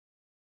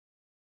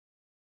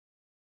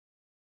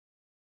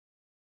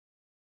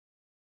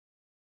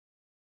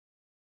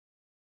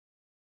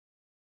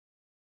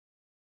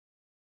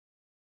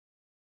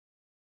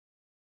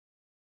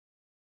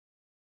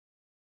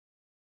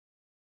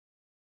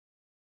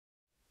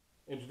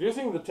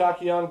Introducing the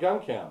Tachyon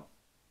GunCam.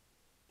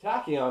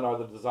 Tachyon are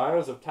the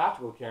designers of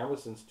tactical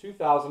cameras since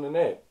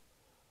 2008.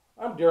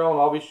 I'm Daryl and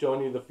I'll be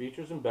showing you the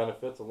features and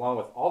benefits along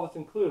with all that's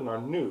included in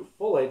our new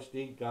Full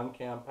HD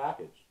GunCam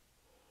package.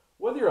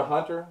 Whether you're a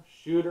hunter,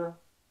 shooter,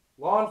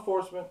 law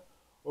enforcement,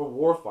 or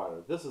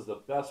warfighter, this is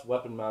the best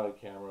weapon-mounted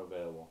camera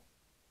available.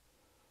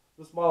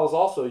 This model is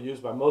also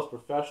used by most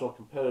professional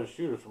competitive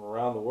shooters from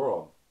around the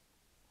world.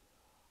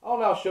 I'll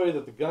now show you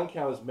that the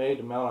GunCam is made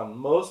to mount on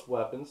most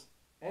weapons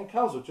and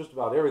comes with just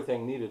about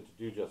everything needed to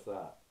do just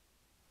that.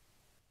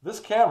 This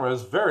camera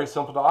is very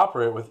simple to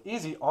operate with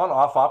easy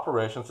on-off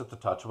operations at the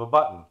touch of a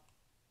button.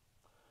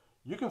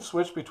 You can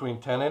switch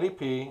between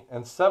 1080p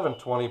and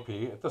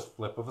 720p at the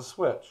flip of a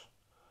switch.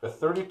 A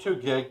 32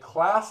 gig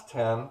Class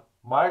 10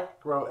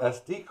 micro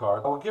SD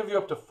card will give you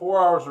up to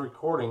 4 hours of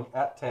recording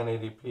at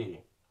 1080p.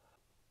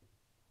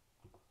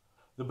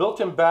 The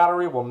built-in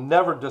battery will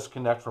never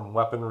disconnect from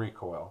weapon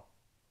recoil.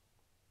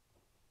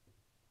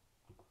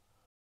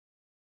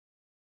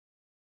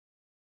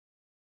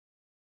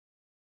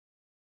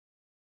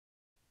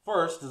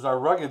 First is our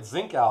rugged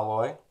zinc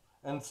alloy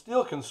and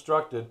steel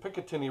constructed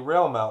Picatinny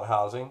rail mount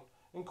housing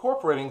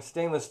incorporating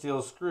stainless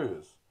steel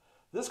screws.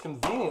 This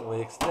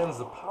conveniently extends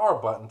the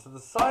power button to the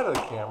side of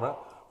the camera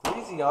for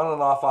easy on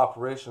and off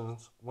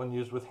operations when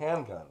used with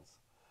handguns.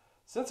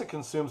 Since it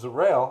consumes a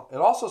rail, it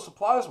also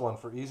supplies one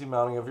for easy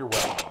mounting of your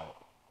weapon light.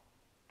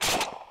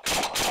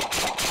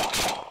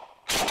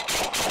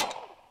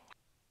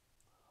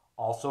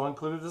 Also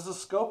included is a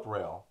scope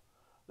rail.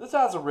 This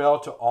adds a rail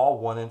to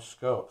all 1-inch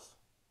scopes.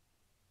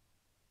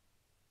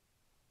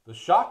 The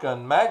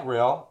shotgun mag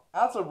rail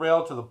adds a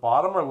rail to the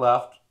bottom or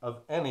left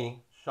of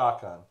any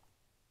shotgun.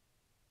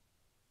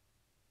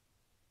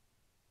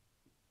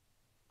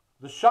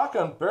 The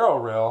shotgun barrel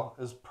rail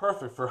is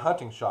perfect for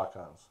hunting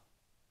shotguns.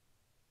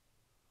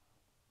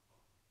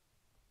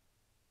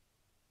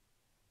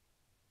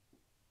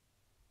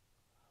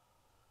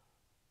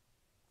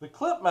 The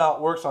clip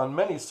mount works on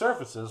many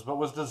surfaces but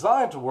was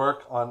designed to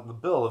work on the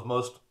bill of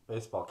most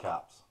baseball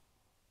caps.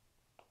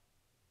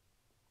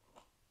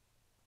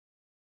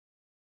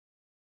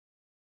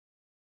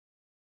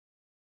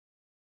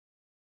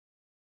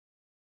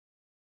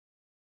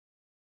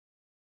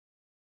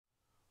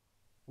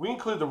 We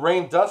include the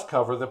rain dust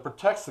cover that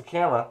protects the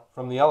camera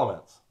from the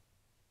elements.